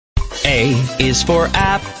A is for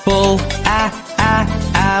apple,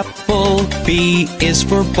 apple. B is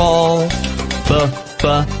for ball,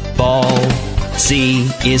 ball. C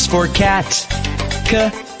is for cat,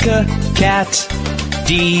 cat.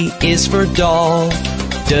 D is for doll,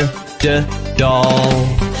 doll.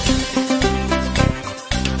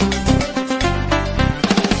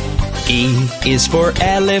 E is for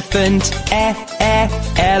elephant,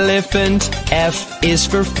 elephant. F is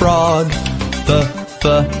for frog,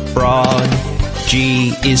 frog.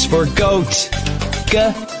 G is for goat,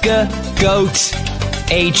 goat.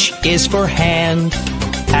 H is for hand,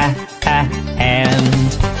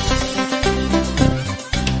 hand.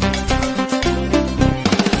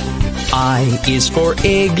 I is for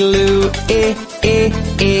igloo,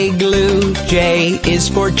 igloo. J is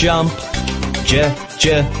for jump,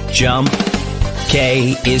 jump.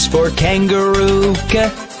 K is for kangaroo,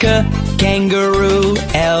 kangaroo.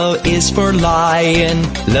 L is for lion,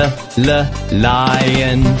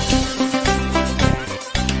 lion.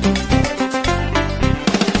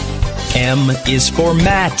 M is for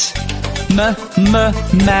mat,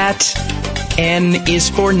 mat. N is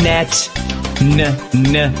for net,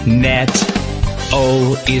 net.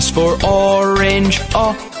 O is for orange,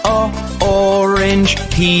 orange.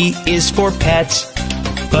 P is for pet,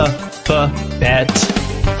 pet.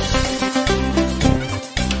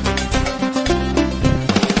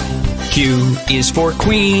 Q is for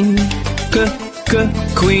queen,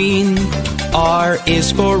 queen. R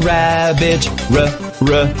is for rabbit,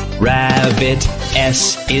 rabbit.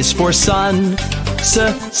 S is for sun,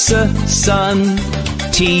 sun.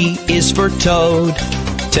 T is for toad,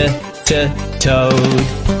 toad.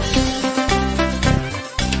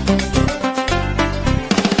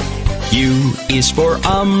 U is for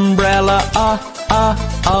umbrella,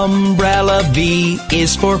 umbrella. V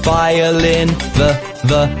is for violin,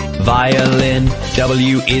 the violin.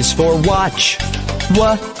 W is for watch,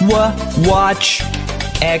 watch.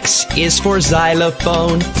 X is for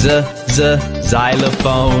xylophone,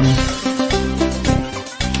 xylophone.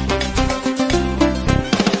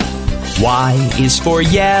 Y is for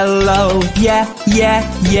yellow,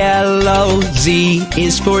 yellow. Z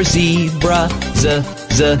is for zebra,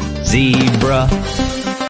 zebra.